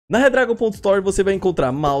Na Redragon.store você vai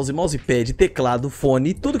encontrar mouse, mousepad, teclado,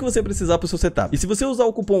 fone, tudo que você precisar para o seu setup. E se você usar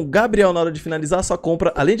o cupom GABRIEL na hora de finalizar a sua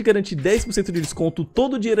compra, além de garantir 10% de desconto,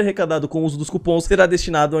 todo o dinheiro arrecadado com o uso dos cupons será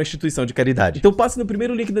destinado a uma instituição de caridade. Então passe no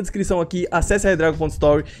primeiro link da descrição aqui, acesse a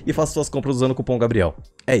Redragon.store e faça suas compras usando o cupom GABRIEL.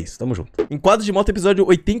 É isso, tamo junto. Enquadros de moto, episódio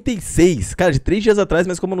 86. Cara, de 3 dias atrás,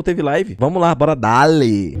 mas como não teve live, vamos lá, bora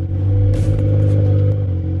dale.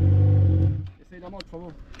 Esse aí da moto, por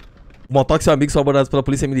favor. O motoque e seu amigo são abordados pela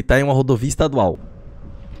polícia militar em uma rodovia estadual.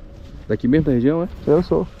 Daqui mesmo da região, é? Eu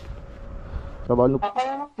sou. Trabalho no...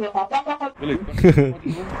 Beleza.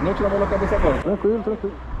 Não tira a mão da cabeça agora. Tranquilo,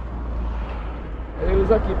 tranquilo.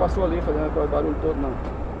 Eles aqui, passou ali, fazendo aquele barulho todo, não.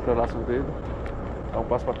 Relaxa o dedo. Dá um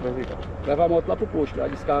passo pra trás aí, cara. Leva a moto lá pro posto, a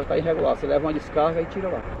descarga tá irregular. Você leva uma descarga e tira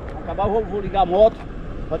lá. Vamos acabar, vou ligar a moto.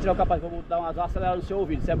 Vou tirar o capaz, vou dar umas aceleradas no seu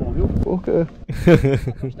ouvido, isso é bom, viu? Por quê?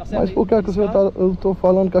 Mas por que você tá... Eu tô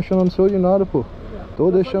falando, questionando o senhor de nada, pô. Tô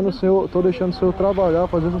deixando o senhor trabalhar,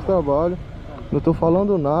 fazer o seu trabalho. Não tô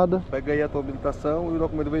falando nada. Pega aí a tua habilitação e o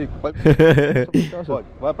documento do veículo. Pode.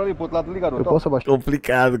 Vai pra ali, pro outro lado do ligador. Eu posso abaixar?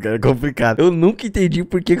 Complicado, cara, complicado. Eu nunca entendi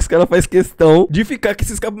por que os caras fazem questão de ficar com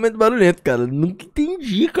esse escapamento barulhento, cara. Nunca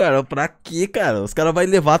entendi, cara. Pra quê, cara? Os caras vão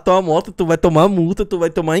levar a tua moto, tu vai tomar multa, tu vai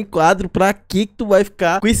tomar enquadro. Pra que tu vai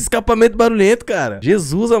ficar com esse escapamento barulhento, cara?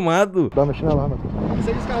 Jesus amado. Dá uma mexida lá, Matheus.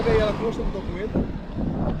 Você descarga aí, ela consta do documento?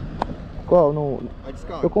 Qual? Não... A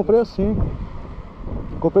descarga. Eu comprei assim.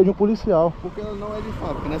 Comprei de um policial. Porque ela não é de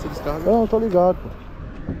fábrica, nessa descarga. Eu não tô ligado, pô.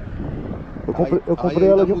 Eu comprei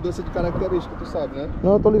ela de mudança de característica, tu sabe, né?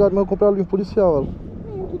 Não, eu tô ligado, mas eu comprei ela de um policial, ela.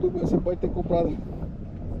 Não, tudo bem, você pode ter comprado.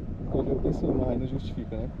 Quando eu pensei mais, não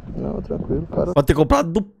justifica, né? Não, tranquilo, cara. Pode ter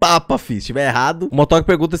comprado do Papa, fi. Se tiver errado, o motoque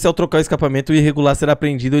pergunta se ao trocar o escapamento irregular será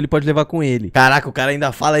apreendido, ele pode levar com ele. Caraca, o cara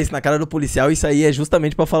ainda fala isso na cara do policial. Isso aí é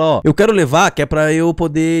justamente pra falar, ó, eu quero levar, que é pra eu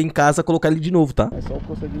poder em casa colocar ele de novo, tá? É só o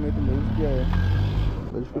procedimento mesmo que é.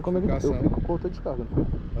 Eu fico com outra descarga, não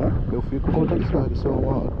fico? Hã? Eu fico com outra descarga, se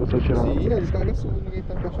eu tirar. Sim, a descarga é sua, ninguém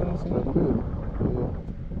tá encaixando assim. Tranquilo.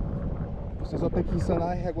 Você só tem que sanar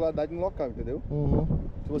a irregularidade no local, entendeu? Uhum.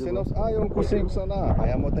 Se você não... Ah, eu não consigo sanar,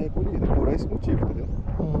 aí a moto é recolhida, por esse motivo, entendeu?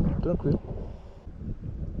 Uhum, tranquilo.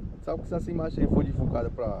 Sabe que se essa imagem aí for divulgada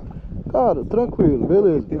pra... Cara, tranquilo,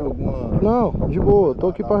 beleza. Tem alguma... Não, de boa, eu tô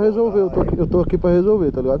aqui pra resolver, eu tô aqui pra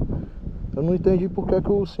resolver, tá ligado? Eu não entendi por que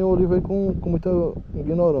o senhor ali veio com muita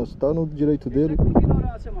ignorância, tá no direito dele.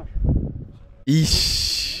 Ignorância, macho.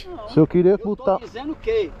 Ixi. Se eu queria botar... Eu tô dizendo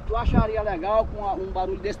que tu acharia legal com um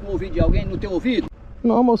barulho desse no ouvido de alguém no teu ouvido?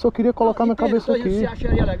 Não, mas eu só queria colocar minha cabeça aqui. Você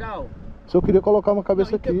acharia legal? Se eu queria colocar minha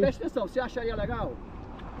cabeça aqui. Presta atenção, você acharia legal?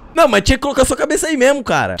 Não, mas tinha que colocar sua cabeça aí mesmo,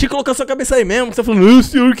 cara. Tinha que colocar sua cabeça aí mesmo. Você falando, ah,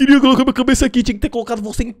 senhor, eu queria colocar minha cabeça aqui. Tinha que ter colocado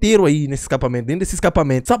você inteiro aí nesse escapamento, dentro desse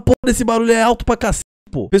escapamento. Essa porra desse barulho é alto pra cacete,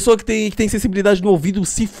 pô. Pessoa que tem sensibilidade no ouvido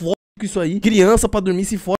se fode com isso aí. Criança pra dormir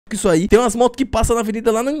se fode com isso aí. Tem umas motos que passam na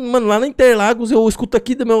avenida lá na Interlagos. Eu escuto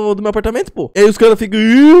aqui do meu apartamento, pô. E aí os caras ficam,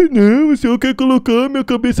 não, o senhor quer colocar minha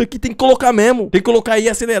cabeça aqui. Tem que colocar mesmo. Tem que colocar aí e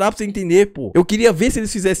acelerar pra você entender, pô. Eu queria ver se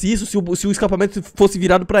eles fizessem isso, se o escapamento fosse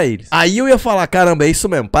virado pra eles. Aí eu ia falar, caramba, é isso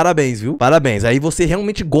mesmo. Parabéns, viu? Parabéns. Aí você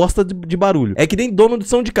realmente gosta de barulho. É que nem dono de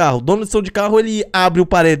som de carro. Dono de som de carro, ele abre o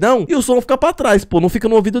paredão e o som fica pra trás, pô. Não fica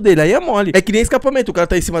no ouvido dele. Aí é mole. É que nem escapamento. O cara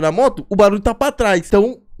tá em cima da moto, o barulho tá pra trás.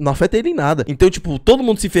 Então... não afeta ele em nada. Então, tipo, todo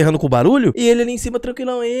mundo se ferrando com o barulho e ele ali em cima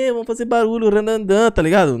tranquilão, vamos fazer barulho, randandã, tá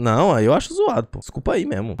ligado? Não, aí eu acho zoado, pô. Desculpa aí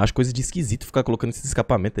mesmo. Acho coisa de esquisito ficar colocando esses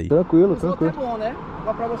escapamentos aí. Tranquilo, tranquilo. É bom, né?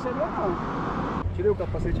 Mas pra você não é não. Tirei o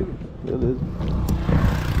capacete ali. Beleza.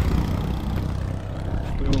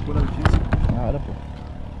 Foi uma boa notícia. Cara, pô.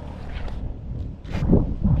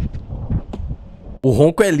 O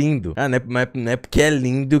ronco é lindo. Ah, não é porque é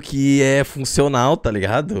lindo que é funcional, tá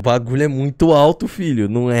ligado? O bagulho é muito alto, filho.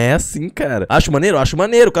 Não é assim, cara. Acho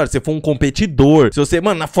maneiro, cara. Se você for um competidor. Se você...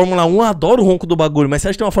 Mano, na Fórmula 1 eu adoro o ronco do bagulho. Mas você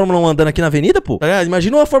acha que tem uma Fórmula 1 andando aqui na avenida, pô? Tá ligado?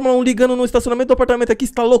 Imagina uma Fórmula 1 ligando no estacionamento do apartamento aqui.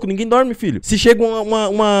 Você tá louco? Ninguém dorme, filho. Se chega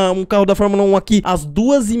um carro da Fórmula 1 aqui às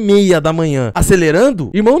 2h30 da manhã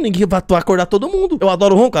acelerando, irmão, ninguém vai acordar todo mundo. Eu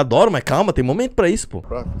adoro o ronco, adoro, mas calma, tem momento pra isso, pô.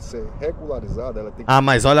 Pra ser regularizada, ela tem que... Ah,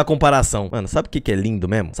 mas olha a comparação. Mano, sabe o que é lindo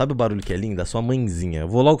mesmo? Sabe o barulho que é lindo? A sua mãezinha. Eu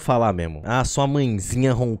vou logo falar mesmo. Ah, sua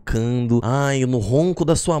mãezinha roncando. Ai, no ronco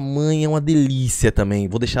da sua mãe é uma delícia também.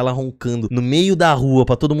 Vou deixar ela roncando no meio da rua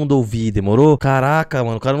pra todo mundo ouvir, demorou? Caraca,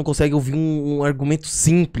 mano, o cara não consegue ouvir um argumento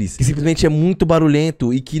simples, que simplesmente é muito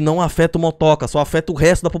barulhento e que não afeta o motoca, só afeta o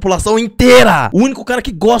resto da população inteira. O único cara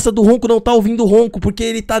que gosta do ronco não tá ouvindo o ronco, porque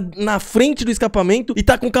ele tá na frente do escapamento e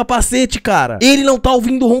tá com capacete, cara. Ele não tá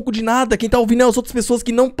ouvindo o ronco de nada. Quem tá ouvindo é as outras pessoas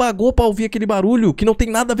que não pagou pra ouvir aquele barulho. bagulho que não tem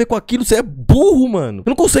nada a ver com aquilo. Você é burro, mano. Você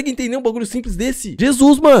não consegue entender um bagulho simples desse.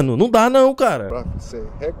 Jesus, mano. Não dá não, cara. Pra ser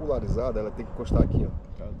regularizada, ela tem que encostar aqui,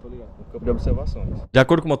 ó. Tô ligado. No campo de observações. De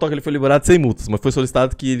acordo com o motoca, ele foi liberado sem multas, mas foi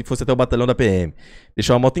solicitado que ele fosse até o batalhão da PM.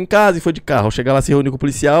 Deixou a moto em casa e foi de carro. Ao chegar lá, se reuniu com o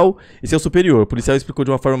policial e seu superior. O policial explicou de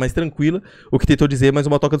uma forma mais tranquila o que tentou dizer, mas o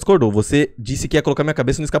motoca discordou. Você disse que ia colocar minha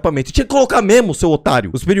cabeça no escapamento. Tinha que colocar mesmo, seu otário.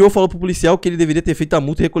 O superior falou pro policial que ele deveria ter feito a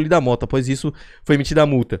multa e recolhido a moto. Após isso, foi emitida a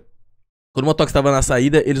multa. Quando o motoca estava na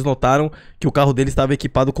saída, eles notaram que o carro dele estava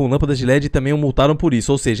equipado com lâmpadas de LED e também o multaram por isso.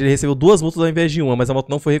 Ou seja, ele recebeu 2 multas ao invés de uma, mas a moto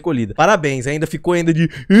não foi recolhida. Parabéns, ainda ficou de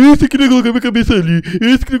esse queria colocar minha cabeça ali,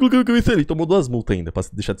 esse queria colocar minha cabeça ali. Tomou 2 multas ainda, pra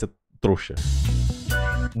deixar de ser trouxa.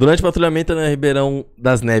 Durante o patrulhamento na Ribeirão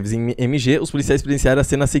das Neves, em MG, os policiais presenciaram a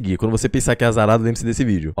cena a seguir. Quando você pensar que é azarado, lembre-se desse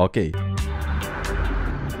vídeo. Ok.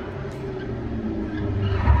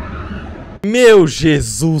 Meu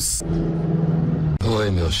Jesus!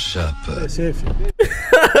 Oi, meu chapa. Descer, filho.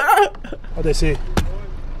 Pode descer.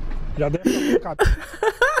 Já desce a cabeça.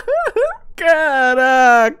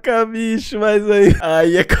 Caraca, bicho, mas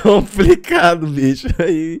aí é complicado, bicho.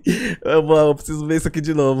 Aí eu preciso ver isso aqui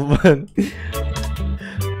de novo, mano.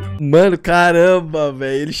 Mano, caramba,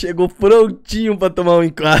 velho. Ele chegou prontinho pra tomar um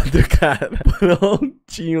enquadro, cara.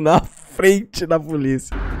 Prontinho, na frente da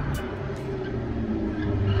polícia.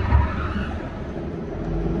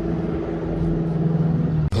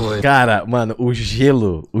 Cara, mano, o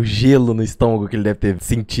gelo no estômago que ele deve ter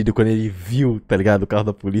sentido quando ele viu, tá ligado? O carro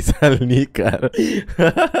da polícia ali, cara.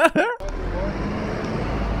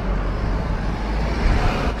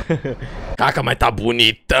 Caca, mas tá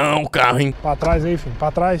bonitão o carro, hein? Pra trás aí, filho.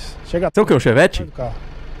 Pra trás. Chega. Você é o que? Um Chevette?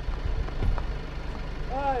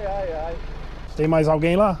 Ai. Tem mais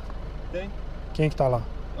alguém lá? Tem. Quem que tá lá?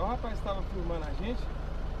 O rapaz tava filmando a gente.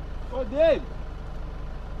 Ô, David!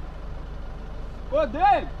 Ô,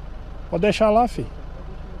 David! Pode deixar lá, filho.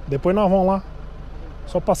 Depois nós vamos lá.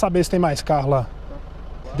 Só pra saber se tem mais carro lá.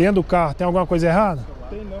 Dentro do carro, tem alguma coisa errada?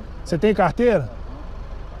 Tem não. Você tem carteira?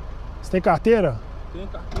 Você tem carteira? Tem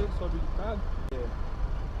carteira, só habilitado.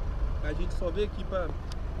 A gente só veio aqui pra...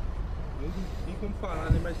 Não tem como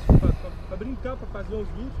falar, né? Mas pra brincar, pra fazer uns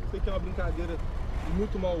vídeos. Sei que é uma brincadeira de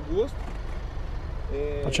muito mau gosto.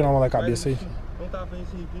 Pode tirar uma da cabeça aí, filho. Não tava vendo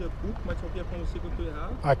isso em via pública, mas só queria pra você que eu tô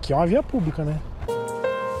errado. Aqui é uma via pública, né?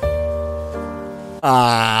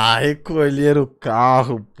 Ah, recolher o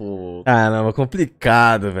carro, pô. Caramba,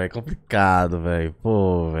 complicado, velho. Complicado, velho.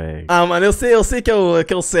 Pô, velho. Ah, mano, eu sei que é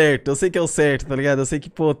o certo. Eu sei que é o certo, tá ligado? Eu sei que,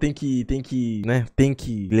 pô, tem que, né? Tem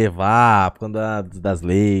que levar por conta das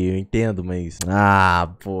leis, eu entendo, mas... Ah,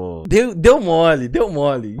 pô. Deu mole.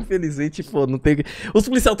 Infelizmente, pô, não tem... Os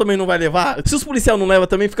policiais também não vai levar. Se os policiais não levam,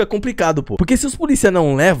 também fica complicado, pô. Porque se os policiais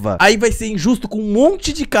não levam, aí vai ser injusto com um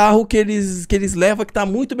monte de carro que eles levam que tá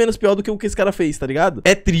muito menos pior do que o que esse cara fez, tá ligado?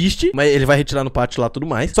 É triste, mas ele vai retirar no pátio lá e tudo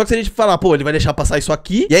mais. Só que se a gente falar, pô, ele vai deixar passar isso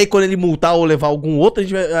aqui, e aí quando ele multar ou levar algum outro,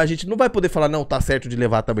 a gente não vai poder falar, não, tá certo de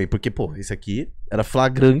levar também. Porque, pô, esse aqui era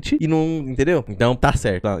flagrante e não, entendeu? Então tá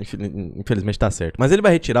certo, tá, infelizmente tá certo. Mas ele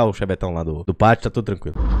vai retirar o chevetão lá do pátio, tá tudo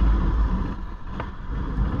tranquilo.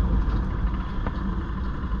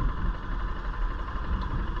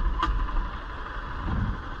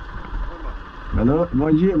 Alô,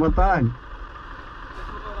 bom dia, boa tarde.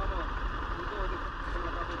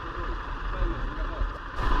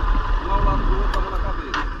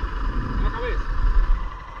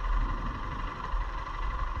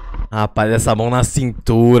 Rapaz, essa mão na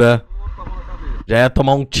cintura. Já ia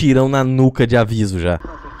tomar um tirão na nuca de aviso já.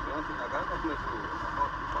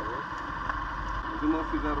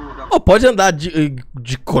 Oh, pode andar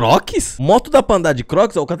de crocs? Moto dá pra andar de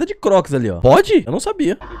crocs? Ó, o cara tá de crocs ali, ó. Pode? Eu não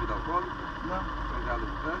sabia.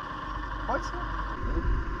 Pode ser.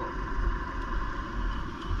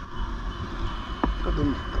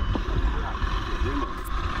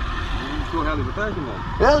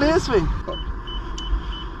 Realiza, velho.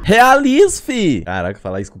 Realiza, fi. Caraca,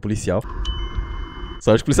 falar isso com o policial.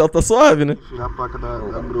 Só que o policial tá suave, né? Tirar a placa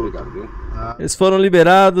da bruta. Eles foram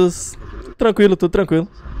liberados. Tranquilo, tudo tranquilo.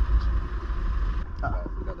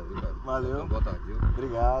 Valeu.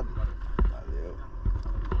 Obrigado. Valeu.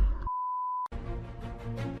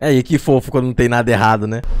 É aí, que fofo quando não tem nada errado,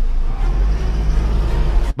 né?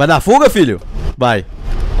 Vai dar fuga, filho? Vai.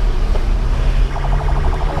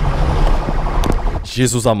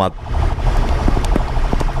 Jesus amado.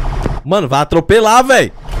 Mano, vai atropelar,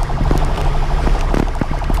 velho.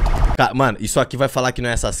 Mano, isso aqui vai falar que não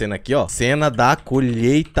é essa cena aqui, ó. Cena da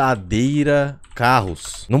colheitadeira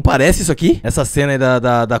carros. Não parece isso aqui? Essa cena aí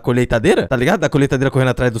da colheitadeira? Tá ligado? Da colheitadeira correndo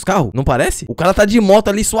atrás dos carros? Não parece? O cara tá de moto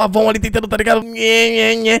ali, suavão ali, tentando, tá ligado?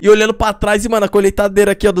 E olhando pra trás e, mano, a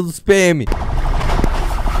colheitadeira aqui, ó, dos PM.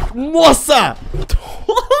 Nossa!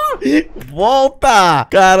 Volta!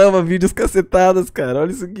 Caramba, vídeos cacetadas, cara.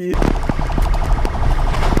 Olha isso aqui.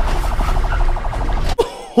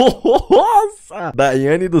 Nossa!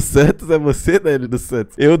 Daiane dos Santos, é você, Daiane dos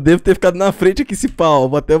Santos? Eu devo ter ficado na frente aqui esse pau.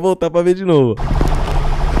 Vou até voltar pra ver de novo.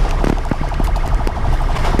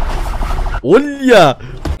 Olha!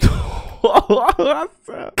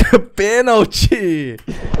 Nossa! Pênalti!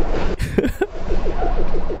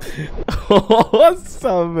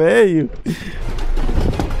 Nossa, velho!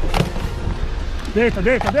 Deita,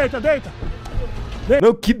 deita, deita, deita!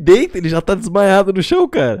 Não, que deita? Ele já tá desmaiado no chão,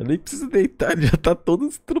 cara. Nem precisa deitar, ele já tá todo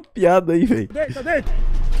estrupiado aí, velho. Deita, deita!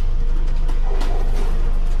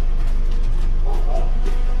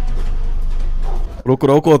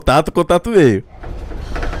 Procurou o contato veio.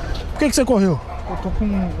 Por que você correu? Eu tô com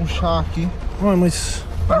um chá aqui. Ué, mas...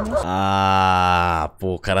 Ah,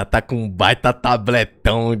 pô, o cara tá com um baita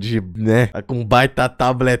tabletão de, né? Tá com um baita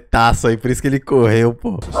tabletaço aí, por isso que ele correu,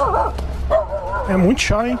 pô. É muito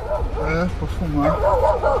chá, hein? É, pra fumar.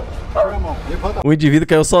 O indivíduo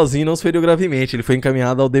caiu sozinho e não se feriu gravemente. Ele foi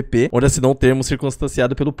encaminhado ao DP, onde assinou um termo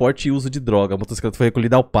circunstanciado pelo porte e uso de droga. A motocicleta foi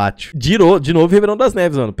recolhida ao pátio. De novo, Ribeirão das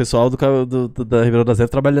Neves, mano. O pessoal da Ribeirão das Neves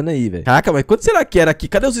trabalhando aí, velho. Caraca, mas quanto será que era aqui?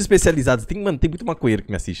 Cadê os especializados? Mano, tem muito maconheiro que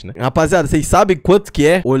me assiste, né? Rapaziada, vocês sabem quanto que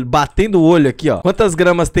é? Batendo o olho aqui, ó. Quantas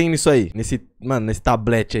gramas tem nisso aí? Nesse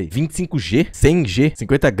tablete aí. 25G? 100G?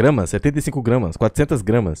 50 gramas? 75 gramas? 400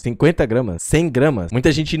 gramas? 50 gramas? 100 gramas? Muita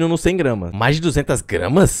gente indo no 100 gramas. Mais de 200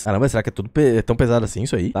 gramas? Caramba, será que é tudo tão pesado assim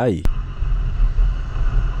isso aí? Tá aí.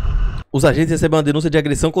 Os agentes receberam uma denúncia de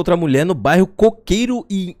agressão contra a mulher no bairro Coqueiro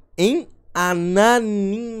e em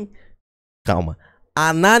Ananindeua.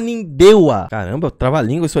 Caramba,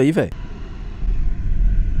 trava-língua isso aí, velho.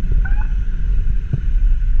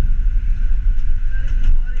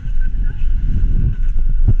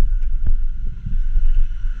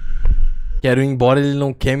 Quero ir embora, ele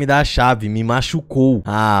não quer me dar a chave, me machucou.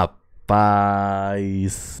 Rapaz.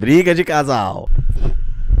 Briga de casal.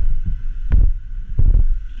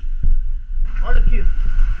 Olha aqui.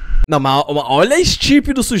 Não, mas olha a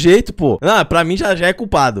estipe do sujeito, pô. Não, pra mim já é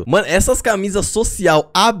culpado. Mano, essas camisas social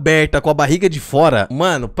aberta com a barriga de fora,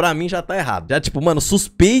 mano, pra mim já tá errado. Já, tipo, mano,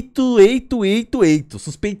 suspeito, eito.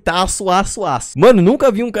 Suspeitaço, aço. Mano,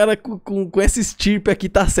 nunca vi um cara com essa estipe aqui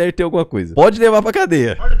tá certo em alguma coisa. Pode levar pra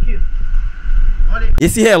cadeia. Olha aqui.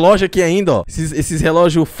 Esse relógio aqui ainda, ó. Esses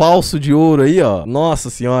relógios falso de ouro aí, ó. Nossa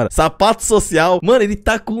senhora. Sapato social. Mano, ele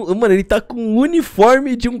tá com o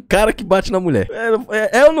uniforme de um cara que bate na mulher.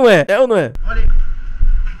 É ou não é? É ou não é? Olha aí.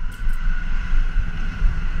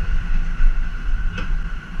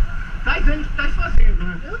 Tá vendo o que tá fazendo,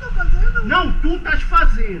 né? Eu tô fazendo. Não, tu tá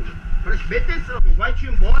fazendo. Preste bem atenção. Tu vai te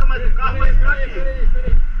embora, mas o carro vai ficar aqui.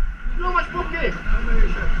 Não, mas por quê?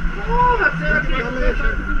 Porra, sério.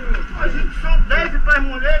 A gente só deve para as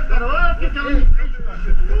mulheres, cara. Olha o que ela me fez, cara.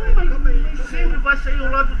 Não, mas sempre vai sair o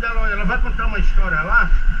lado dela. Ela vai contar uma história lá.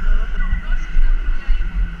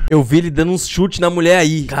 Eu vi ele dando uns chutes na mulher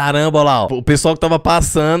aí. Caramba, olha lá, ó. O pessoal que tava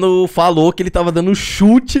passando falou que ele tava dando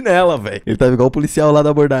chute nela, velho. Ele tava igual o policial lá da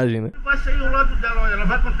abordagem, né? Vai sair o lado dela. Ela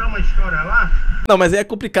vai contar uma história lá. Não, mas é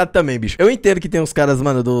complicado também, bicho. Eu entendo que tem uns caras,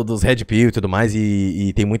 mano, dos Red Pill e tudo mais,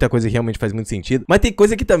 e tem muita coisa que realmente faz muito sentido. Mas tem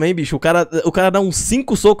coisa que também, bicho, o cara dá uns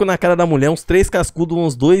 5 socos na cara da mulher, uns 3 cascudos,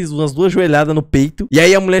 umas 2 joelhadas no peito. E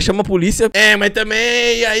aí a mulher chama a polícia. Mas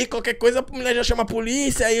também, e aí qualquer coisa a mulher já chama a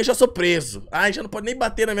polícia, aí eu já sou preso. Já não pode nem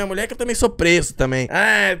bater na minha mulher que eu também sou preso também.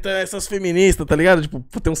 Então essas feministas, tá ligado? Tipo,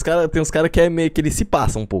 tem uns cara que é meio que eles se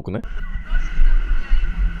passam um pouco, né?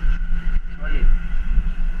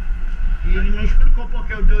 E ele não explicou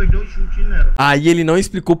porque eu dei os chutes nela. Aí ele não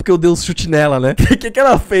explicou porque eu dei os chutes nela, né? O que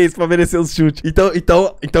ela fez pra merecer os chutes? Então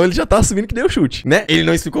ele já tá assumindo que deu chute, né? Ele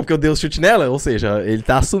não explicou porque eu dei os chutes nela, ou seja, ele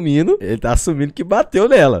tá assumindo que bateu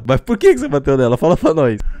nela. Mas por que você bateu nela? Fala pra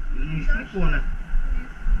nós. Ele não explicou, né?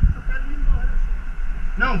 Eu quero ir embora.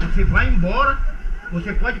 Não, você vai embora.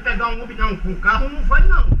 Você pode pegar um Uber, não. Com o carro não vai,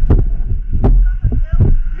 não.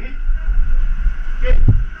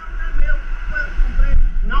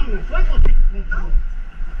 Não foi você que comprou.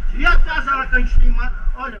 E a casa lá que a gente tem...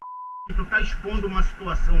 Olha, tu tá expondo uma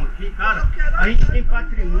situação aqui, cara. A gente tem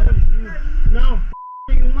patrimônio. Não,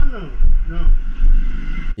 nenhuma não.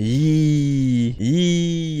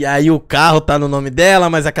 Aí o carro tá no nome dela,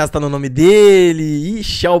 mas a casa tá no nome dele.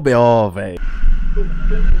 Ixi, é o B.O., velho. Tu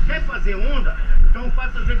quer fazer onda? Então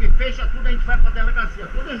faça o jeito, fecha tudo, a gente vai pra delegacia.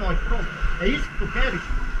 Todos nós, pronto. É isso que tu queres?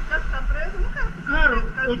 Quer ficar preso? Não quero. Cara,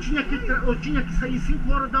 eu tinha que sair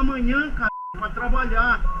 5 horas da manhã, cara, pra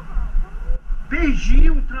trabalhar.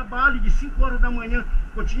 Perdi um trabalho de 5 horas da manhã.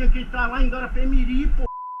 Eu tinha que estar lá em Garapé-Miri, pô.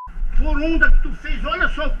 Forunda que tu fez, olha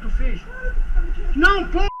só o que tu fez. Não,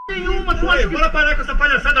 porra nenhuma, tu acha que... Bora parar com essa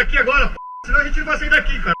palhaçada aqui agora, porra, senão a gente não vai sair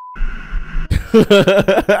daqui, cara.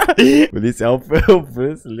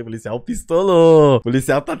 policial pistolou. O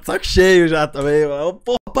policial tá de saco cheio já também.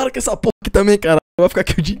 Porra, para com essa porra aqui também, cara. Vai ficar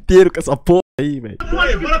aqui o dia inteiro com essa porra aí, velho.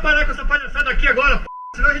 Bora parar com essa palhaçada aqui agora, porra,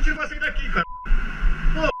 senão a gente não vai sair daqui, cara.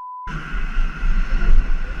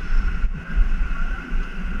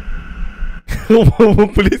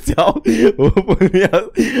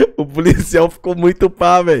 O policial ficou muito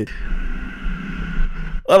pá, velho.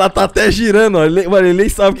 Ela tá até girando, ó. Mano, ele nem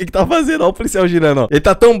sabe o que tá fazendo, ó. O policial girando, ó. Ele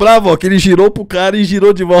tá tão bravo, ó, que ele girou pro cara e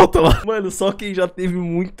girou de volta lá. Mano, só quem já teve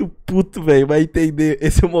muito puto, velho, vai entender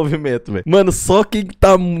esse movimento, velho. Mano, só quem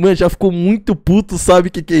tá, mano, já ficou muito puto sabe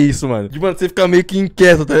o que é isso, mano. De, mano, você fica meio que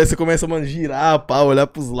inquieto, tá ligado? Você começa, mano, girar, pá, olhar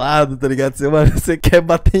pros lados, tá ligado? Você, mano, você quer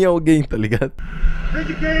bater em alguém, tá ligado? Vê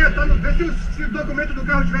de quem é, tá no... Vê se o documento do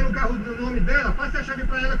carro tiver no carro no nome dela, passe a chave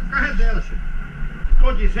pra ela que o carro é dela, senhor.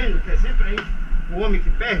 Tô dizendo que é sempre aí. O homem que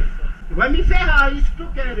perde, tu vai me ferrar, isso que tu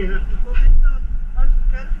queres, né? Eu tô tentando, mas tu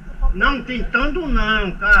quer que eu faça. Não, tentando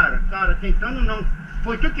não, cara, tentando não.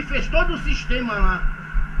 Foi tu que fez todo o sistema lá.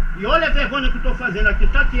 E olha a vergonha que eu tô fazendo aqui,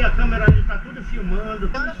 tá aqui a câmera ali, tá tudo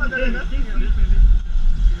filmando.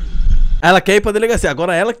 Ela quer ir pra delegacia,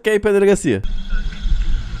 agora ela quer ir pra delegacia.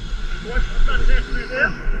 Tu acha que tá certo,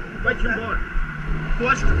 né? Vai-te embora. Tu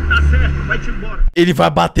acha que tá certo, vai-te embora. Ele vai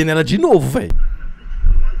bater nela de novo, velho.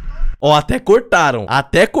 Ó, até cortaram,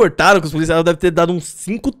 que os policiais devem ter dado uns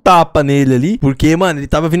 5 tapas nele ali. Porque, mano, ele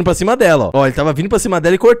tava vindo pra cima dela, ó. Ó, ele tava vindo pra cima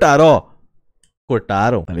dela e cortaram, ó.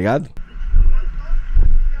 Cortaram, tá ligado?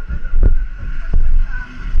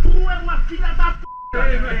 Tu é uma filha da p...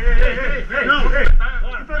 Ei, não, o que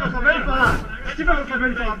foi que eu acabei de falar? O que foi que eu acabei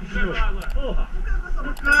de falar pro senhor? Porra.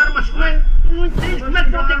 Cara, mas como é... Tu não entende, como é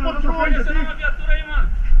que eu tenho controle assim? Uma viatura aí, mano.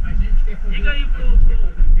 Liga aí pro...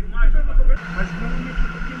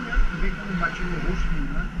 Mas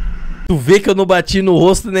tu vê que eu não bati no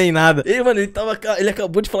rosto nem nada. Ei, mano, ele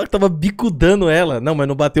acabou de falar que tava bicudando ela. Não, mas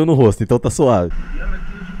não bateu no rosto, então tá suave. E ela me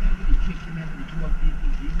agrediu aqui,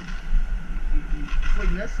 e foi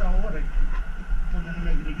nessa hora que, quando ela me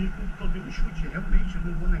agrediu, eu dei um chute. Realmente, eu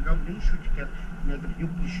não vou negar, eu dei um chute, que ela me agrediu,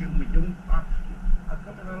 puxei, me deu um papo. A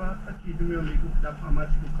câmera lá tá aqui do meu amigo da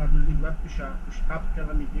farmácia do carro, ele vai puxar os papos que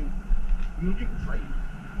ela me deu. E eu digo, foi.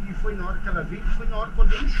 E foi na hora que ela veio, foi na hora que eu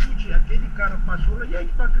dei um chute. Aquele cara passou lá, e aí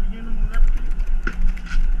que tá agredindo a mulher, porque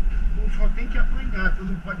tu só tem que apanhar, tu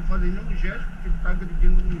não pode fazer nenhum gesto, porque tu tá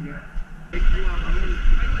agredindo a mulher.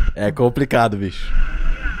 É complicado, bicho.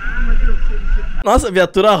 Nossa,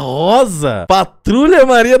 viatura rosa. Patrulha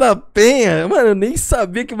Maria da Penha. Mano, eu nem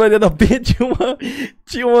sabia que Maria da Penha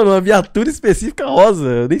tinha uma viatura específica rosa.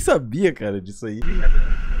 Eu nem sabia, cara, disso aí.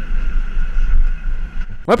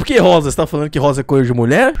 Mas por que rosa? Você tá falando que rosa é cor de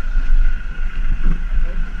mulher?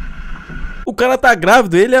 O cara tá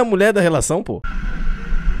grávido, ele é a mulher da relação, pô.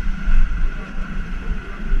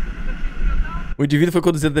 O indivíduo foi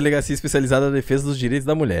conduzido à delegacia especializada na defesa dos direitos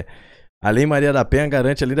da mulher. A Lei Maria da Penha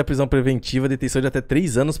garante, além da prisão preventiva, detenção de até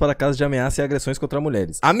 3 anos para casos de ameaça e agressões contra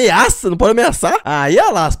mulheres. Ameaça? Não pode ameaçar? Aí,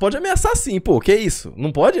 olha lá, você pode ameaçar sim, pô. Que isso?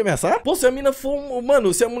 Não pode ameaçar? Pô, se a mina for...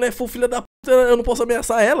 Mano, se a mulher for filha da puta, eu não posso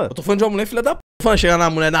ameaçar ela. Eu tô falando de uma mulher filha da puta. Tô falando chegar na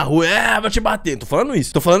mulher na rua, vou te bater. Tô falando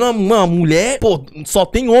isso. Tô falando uma mulher... Pô, só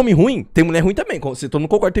tem homem ruim. Tem mulher ruim também. Se todo mundo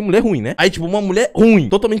concorda, tem mulher ruim, né? Aí, tipo, uma mulher ruim.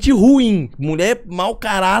 Totalmente ruim. Mulher mau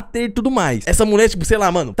caráter e tudo mais. Essa mulher, tipo, sei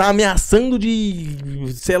lá, mano, tá ameaçando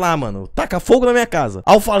de... Sei lá, mano, taca fogo na minha casa.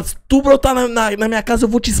 Aí eu falo, se tu brotar na minha casa, eu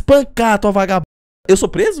vou te espancar, tua vagabunda. Eu sou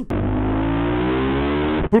preso?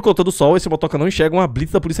 Por conta do sol, esse motoca não enxerga uma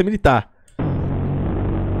blitz da polícia militar.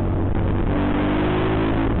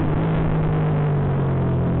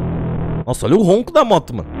 Nossa, olha o ronco da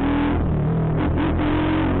moto, mano.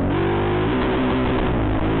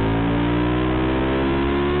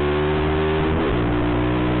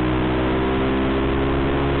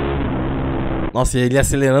 Nossa, e ele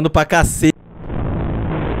acelerando pra cacete.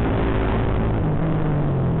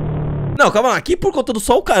 Não, calma lá. Aqui por conta do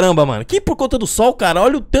sol, caramba, mano. Aqui por conta do sol, cara.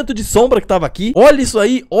 Olha o tanto de sombra que tava aqui. Olha isso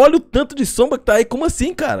aí. Olha o tanto de sombra que tá aí. Como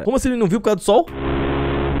assim, cara? Como assim ele não viu por causa do sol?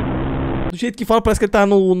 Do jeito que fala, parece que ele tá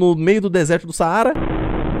no meio do deserto do Saara.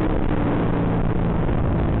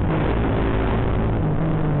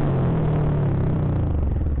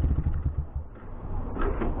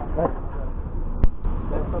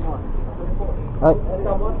 Vai.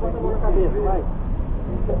 Essa moto pode pôr na cabeça, vai.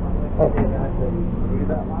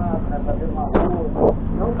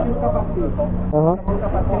 Não tira o capacete. Aham. O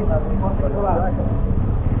capacete, mostra do lado.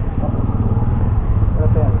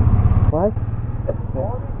 Vai.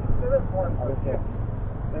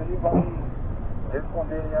 ele vai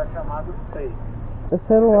responder a chamada do 3. É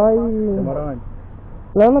celular e... Você mora onde?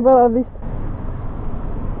 Lá no Bela Vista.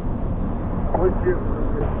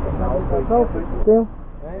 Tenho.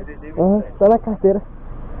 Tá na carteira.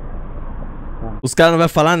 Os caras não vão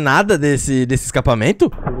falar nada desse escapamento?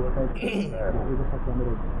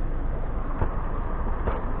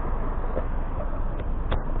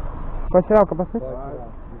 Pode tirar o capacete?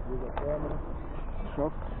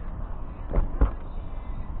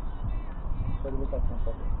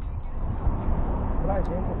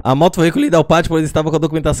 A moto foi recolhida ao pátio, pois estava com a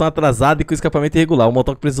documentação atrasada e com o escapamento irregular. O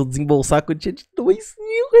motoque precisou desembolsar a quantia de R$2.000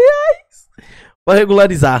 para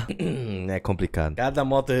regularizar. É complicado. Cada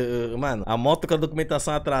moto... Mano, a moto com a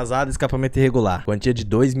documentação atrasada e escapamento irregular. Quantia de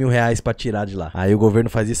R$2.000 pra tirar de lá. Aí o governo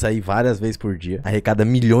faz isso aí várias vezes por dia. Arrecada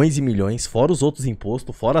milhões e milhões, fora os outros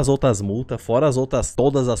impostos, fora as outras multas, fora as outras...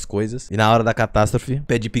 Todas as coisas. E na hora da catástrofe,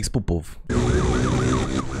 pede pix pro povo.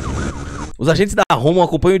 Os agentes da Roma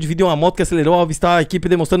acompanham e dividem uma moto que acelerou ao avistar a equipe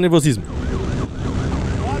demonstrando nervosismo.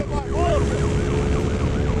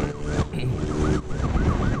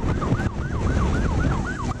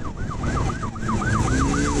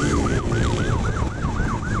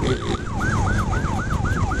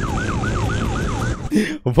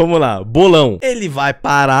 Vamos lá, bolão. Ele vai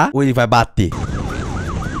parar ou ele vai bater?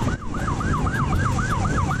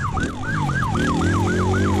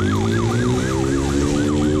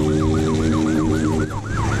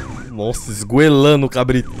 Nossa, esgoelando o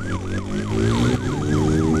cabrito.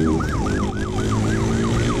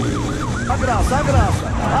 A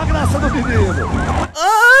graça do menino.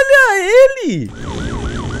 Olha ele!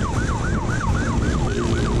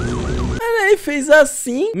 Aí fez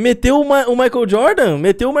assim, meteu o Michael Jordan,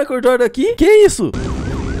 meteu o Michael Jordan aqui. Que isso?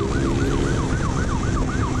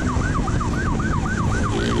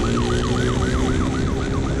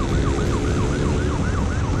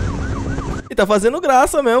 Ele tá fazendo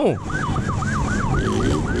graça mesmo.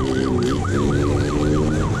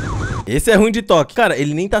 Esse é ruim de toque. Cara,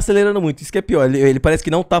 ele nem tá acelerando muito, isso que é pior. Ele parece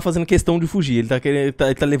que não tá fazendo questão de fugir. Ele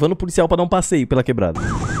tá levando o policial pra dar um passeio pela quebrada.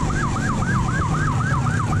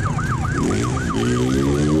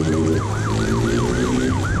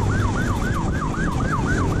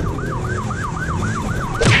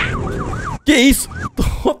 Que isso?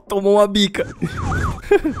 Tomou uma bica.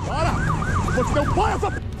 Para! Vou te dar um pau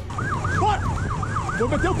essa... Para! Vou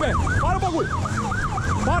meter o pé. Para o bagulho.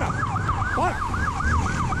 Para! Para!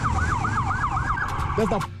 Desce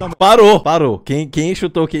da moto. Parou. Quem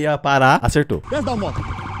chutou que ia parar, acertou. Desce da moto.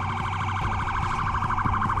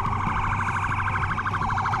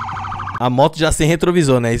 A moto já sem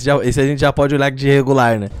retrovisor, né? Esse a gente já pode olhar de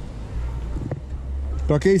regular, né?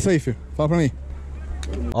 Pra que isso aí, filho? Fala pra mim.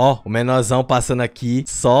 Ó, o menorzão passando aqui,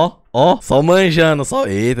 só manjando, só...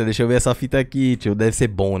 Eita, deixa eu ver essa fita aqui, tio. Deve ser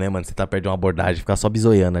bom, né, mano? Você tá perto de uma abordagem, ficar só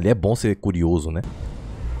bisoiando ali. É bom ser curioso, né?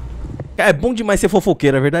 É bom demais ser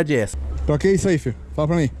fofoqueiro, a verdade é essa. Pra que isso aí, filho? Fala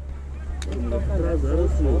pra mim.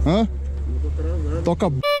 Hã? Toca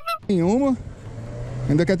b... nenhuma.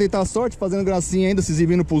 Ainda quer tentar sorte, fazendo gracinha ainda, se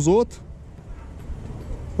exibindo pros outros.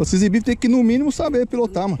 Pra se exibir tem que, no mínimo, saber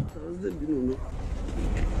pilotar, mano.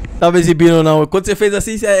 Tava exibindo não. Quando você fez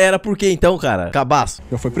assim, era por quê então, cara? Cabaço.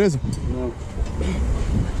 Já foi preso? Não.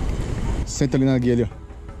 Senta ali na guia ali, ó.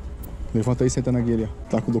 Levanta aí e senta na guia ali, ó.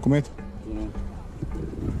 Tá com o documento?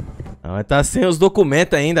 Não, mas tá sem os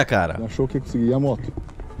documentos ainda, cara. Já achou o que conseguir? E a moto?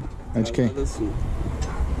 É de quem?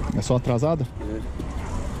 É só atrasada? É.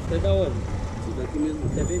 Você é da onde? Você daqui mesmo.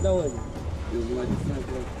 Você veio da onde? Eu vim lá de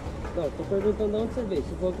Franca. Não, tô perguntando de onde você veio.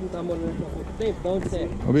 Você falou que não tá morando aqui há pouco tempo, de onde você é?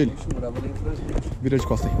 Ô, Billy. Eu morava ali em Franca. Vira de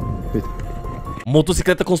costa aí. Deita.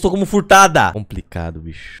 Motocicleta constou como furtada. Complicado,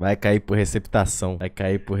 bicho. Vai cair por receptação.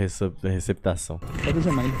 Receptação. Pode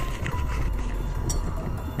algemar ainda.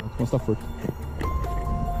 Consta furto.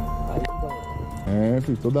 É,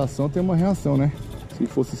 filho, toda ação tem uma reação, né? Se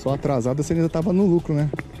fosse só atrasada, você ainda tava no lucro, né?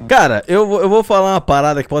 Cara, eu vou falar uma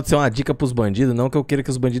parada que pode ser uma dica pros bandidos. Não que eu queira que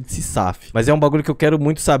os bandidos se safem, mas é um bagulho que eu quero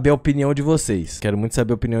muito saber a opinião de vocês. Quero muito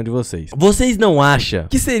saber a opinião de vocês. Vocês não acham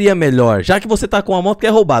que seria melhor, já que você tá com uma moto que é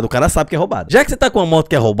roubada, o cara sabe que é roubada. Já que você tá com uma moto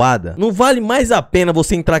que é roubada, não vale mais a pena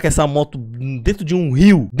você entrar com essa moto dentro de um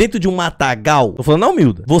rio, dentro de um matagal? Tô falando na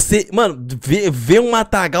humilda. Você, mano, vê um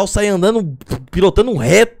matagal sair andando, pilotando um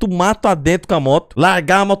reto, mato adentro com a moto,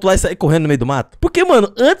 largar a moto lá e sair correndo no meio do mato. Porque,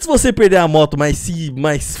 mano, antes você perder a moto, mas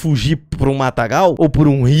fugir por um matagal, ou por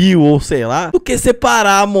um rio, ou sei lá, do que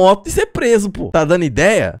separar a moto e ser preso, pô. Tá dando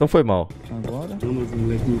ideia? Então foi mal. Agora, Não, mas o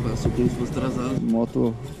moleque me passou como se fosse atrasado.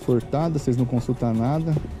 moto furtada, vocês não consultam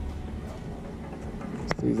nada.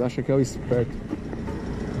 Vocês acham que é o esperto.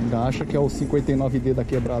 Ainda acha que é o 59D da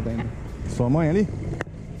quebrada ainda. Sua mãe ali?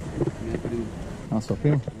 Ah, sua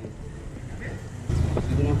prima?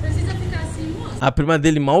 Precisa ficar assim, moço? A prima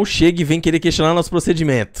dele mal chega e vem querer questionar nosso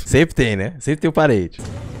procedimento. Sempre tem, né? Sempre tem o parede.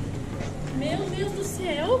 Meu Deus do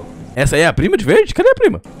céu. Essa aí é a prima de verde? Cadê a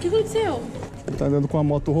prima? O que aconteceu? Ele tá andando com a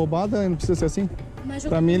moto roubada, não precisa ser assim. Mas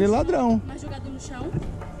Pra mim ele é ladrão. Mas jogado no chão?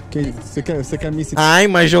 Você quer me ensinar? Ai,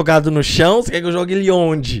 mas jogado no chão? Você quer que eu jogue ele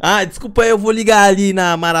onde? Ah, desculpa aí, eu vou ligar ali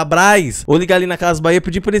na Marabras. Vou ligar ali na Casa Bahia,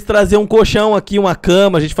 pedir pra eles trazer um colchão aqui, uma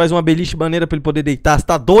cama. A gente faz uma beliche maneira pra ele poder deitar. Você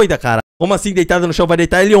tá doida, cara? Como assim, deitado no chão? Vai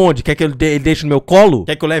deitar ele onde? Quer que ele deixe no meu colo?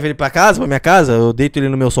 Quer que eu leve ele pra casa, pra minha casa? Eu deito ele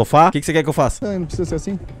no meu sofá? O que você quer que eu faça? Não precisa ser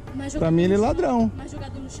assim. Mas Pra mim ele é ladrão. Mas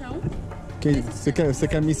jogado no chão? Você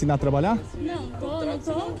quer me ensinar a trabalhar? Não tô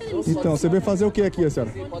querendo. Então, você veio fazer o que aqui,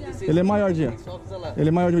 senhora? Ele é maior de... Ele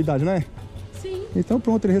é maior de idade, não é? Sim. Então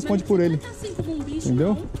pronto, ele responde por ele. Tá assim como um bicho,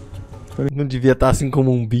 entendeu? Não devia estar assim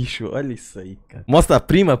como um bicho. Olha isso aí, cara. Mostra a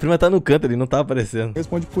prima tá no canto, ele não tá aparecendo.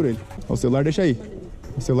 Responde por ele. O celular deixa aí.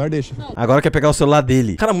 O celular deixa. Agora quer pegar o celular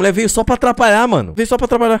dele. Cara, a mulher veio só pra atrapalhar, mano. Veio só pra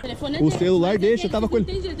atrapalhar. O celular deixa, eu tava com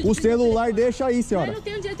ele. O celular deixa aí, senhora.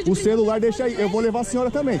 O celular deixa aí. Eu vou levar a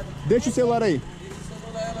senhora também. Deixa o celular aí.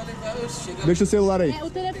 Deixa o celular aí. O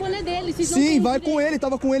telefone é dele. Sim, vai com ele,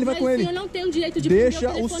 tava com ele, vai com ele. Eu não tenho direito de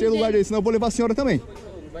deixa o celular dele, senão eu vou levar a senhora também.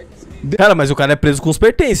 Cara, mas o cara é preso com os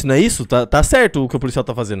pertences, não é isso? Tá certo o que o policial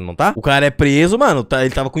tá fazendo, não tá? O cara é preso, mano, ele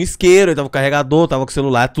tava com isqueiro, ele tava com carregador, tava com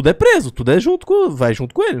celular, tudo é preso, tudo é vai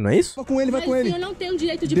junto com ele, não é isso? Vai com ele, vai com ele. Eu não tenho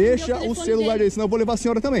direito de deixa o celular dele, senão eu vou levar a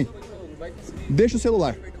senhora também. Deixa o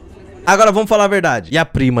celular. Agora vamos falar a verdade. E a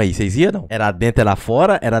prima aí, vocês iam não? Era dentro, era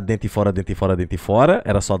fora, era dentro e fora, dentro e fora, dentro e fora.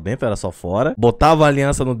 Era só dentro, era só fora. Botava a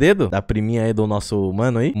aliança no dedo da priminha aí do nosso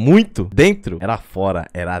mano aí. Muito dentro, era fora,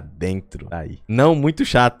 era dentro. Aí. Não, muito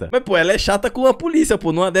chata. Mas, pô, ela é chata com a polícia,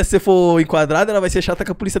 pô. Numa dessa, se você for enquadrada, ela vai ser chata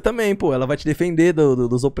com a polícia também, pô. Ela vai te defender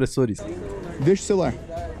dos opressores. Deixa o celular.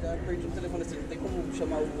 Já perdi o telefone assim, não tem como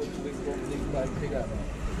chamar o outro dois pontos aí pra pegar.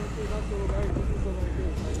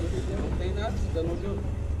 Não tem nada, você não viu?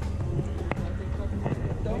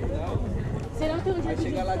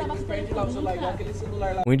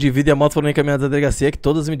 O indivíduo e a moto foram encaminhados à delegacia que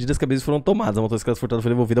todas as medidas cabíveis foram tomadas. A motocicleta furtada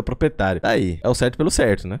foi devolvida ao proprietário. Tá aí. É o certo pelo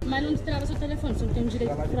certo, né? Mas não destrava seu telefone, você não tem o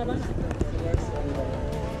direito de trabalhar.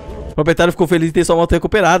 O proprietário ficou feliz de ter sua moto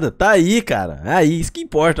recuperada. Tá aí, cara. Aí, isso que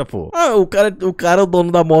importa, pô. Ah, o cara, o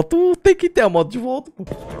dono da moto, tem que ter a moto de volta, pô.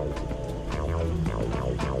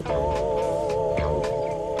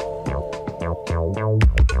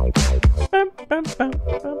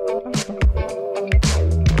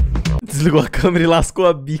 Desligou a câmera e lascou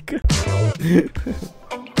a bica.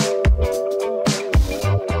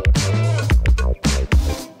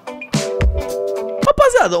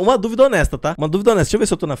 Rapaziada, uma dúvida honesta, tá? Uma dúvida honesta. Deixa eu ver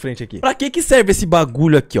se eu tô na frente aqui. Pra que serve esse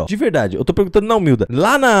bagulho aqui, ó? De verdade. Eu tô perguntando na humilda.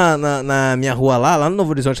 Lá na minha rua lá no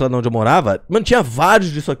Novo Horizonte, lá onde eu morava, mano, tinha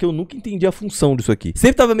vários disso aqui. Eu nunca entendi a função disso aqui.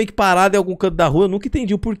 Sempre tava meio que parado em algum canto da rua. Eu nunca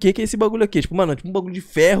entendi o porquê que é esse bagulho aqui. Tipo, mano, é tipo um bagulho de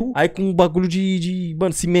ferro. Aí com um bagulho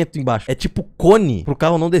mano, cimento embaixo. É tipo cone pro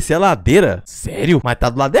carro não descer a ladeira. Sério? Mas tá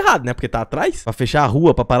do lado errado, né? Porque tá atrás. Pra fechar a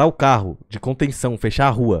rua, pra parar o carro. De contenção, fechar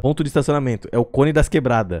a rua. Ponto de estacionamento. É o cone das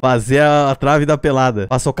quebradas. Fazer a trave da pelada.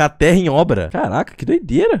 Pra socar terra em obra. Caraca, que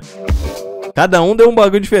doideira. Cada um deu um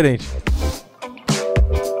bagulho diferente.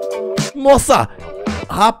 Nossa!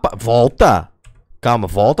 Rapaz, volta. Calma,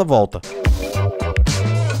 volta.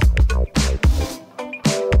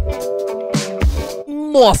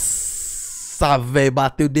 Nossa, velho,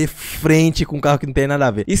 bateu de frente com um carro que não tem nada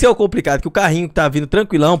a ver. Isso é o complicado, que o carrinho que tá vindo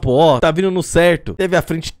tranquilão, pô, ó, tá vindo no certo. Teve a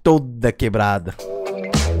frente toda quebrada.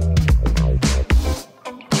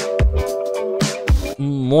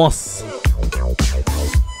 Nossa.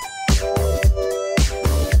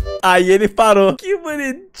 Aí ele parou. Que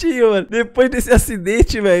bonitinho, mano. Depois desse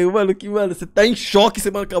acidente, velho, mano, você tá em choque, você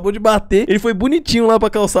mano, acabou de bater. Ele foi bonitinho lá pra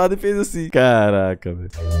calçada e fez assim. Caraca, velho.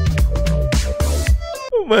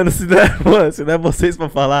 Mano, se não é vocês pra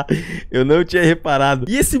falar, eu não tinha reparado.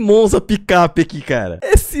 E esse Monza picape aqui, cara?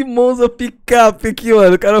 Esse Monza picape aqui,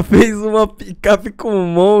 mano. O cara fez uma picape com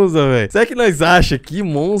Monza, velho. Será que nós achamos que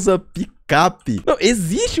Monza picape? Não,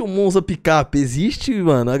 existe um Monza picape, existe,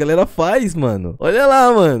 mano, a galera faz, mano. Olha lá,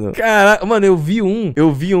 mano. Caraca, mano, eu vi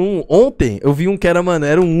um ontem, eu vi um que era, mano,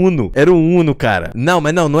 era um Uno, cara. Não,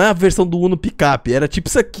 mas não é a versão do Uno picape, era tipo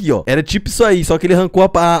isso aqui, ó. Era tipo isso aí, só que ele arrancou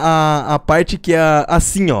a parte que é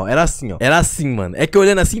assim, ó. Era assim, mano. É que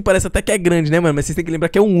olhando assim parece até que é grande, né, mano, mas vocês têm que lembrar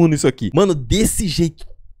que é um Uno isso aqui. Mano, desse jeito,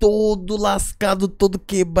 todo lascado, todo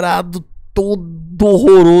quebrado, todo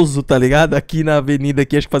horroroso, tá ligado? Aqui na avenida,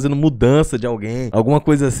 aqui, acho que fazendo mudança de alguém. Alguma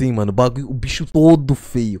coisa assim, mano. O bicho todo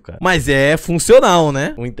feio, cara. Mas é funcional,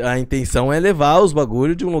 né? A intenção é levar os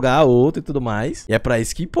bagulhos de um lugar a outro e tudo mais. E é pra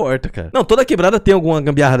isso que importa, cara. Não, toda quebrada tem alguma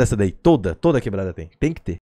gambiarra dessa daí. Toda quebrada tem. Tem que ter.